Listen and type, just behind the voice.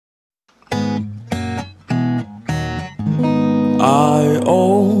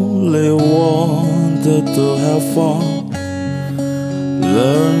only wanted to have fun,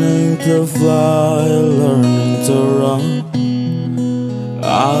 learning to fly, learning to run.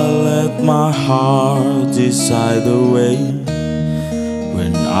 I let my heart decide the way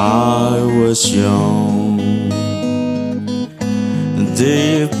when I was young.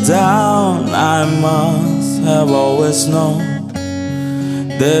 Deep down I must have always known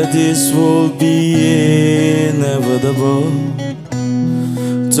that this would be inevitable.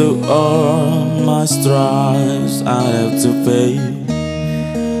 To earn my stripes I have to pay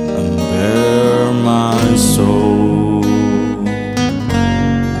and bear my soul.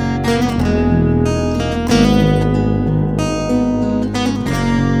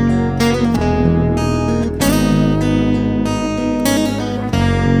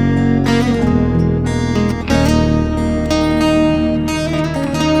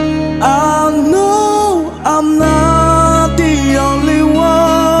 I know I'm not the only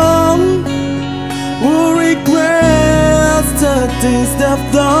one who regrets the things they've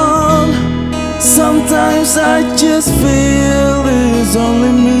done. Sometimes I just feel it's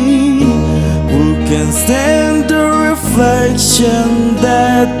only me who can stand the reflection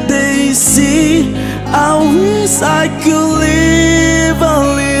that they see. I wish I could live a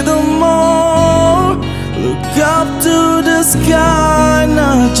little more, look up to the sky,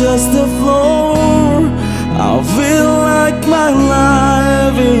 not just the floor. I feel like my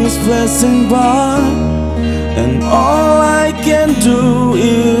life is passing by, and all I can do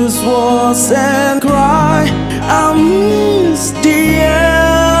is watch and cry. I miss the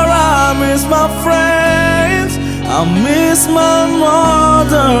air, I miss my friends, I miss my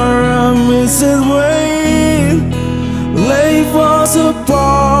mother, I miss his way. Life was a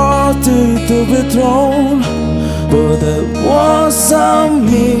party to be thrown, but that was a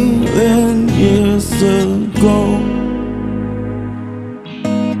million years ago.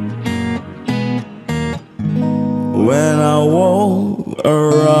 When I walk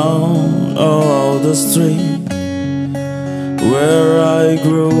around all the street where I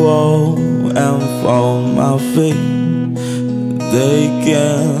grew up and found my feet, they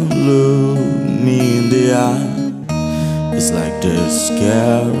can look me in the eye. It's like they're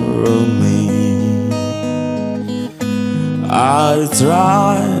scared of me. I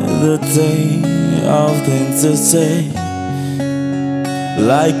try to think of things to say,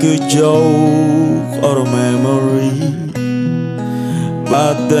 like a joke or a memory,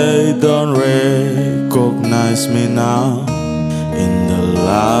 but they don't recognize me now in the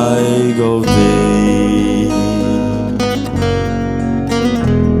light of day.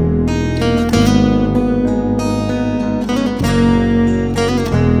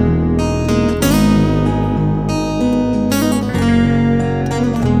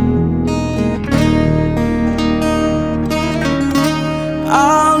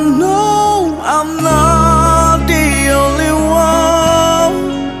 I know I'm not the only one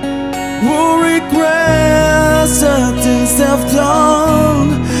who regrets the things they've done.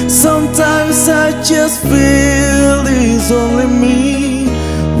 Sometimes I just feel it's only me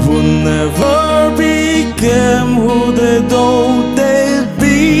who never became who they thought they'd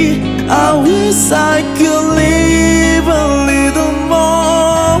be. I wish I could live a little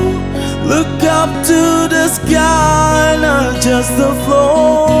more, look up to the sky, not just the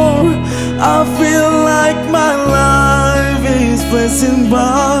floor. I feel like my life is passing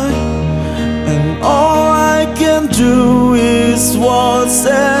by, and all I can do is watch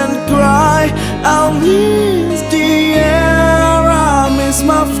and cry. I miss the air, I miss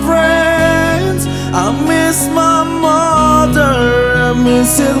my friends, I miss my mother, I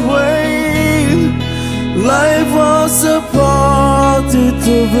miss it when life was a party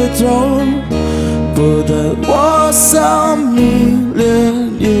to be thrown, but that was a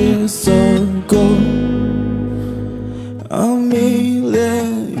million years ago. A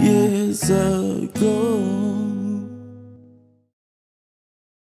million years ago.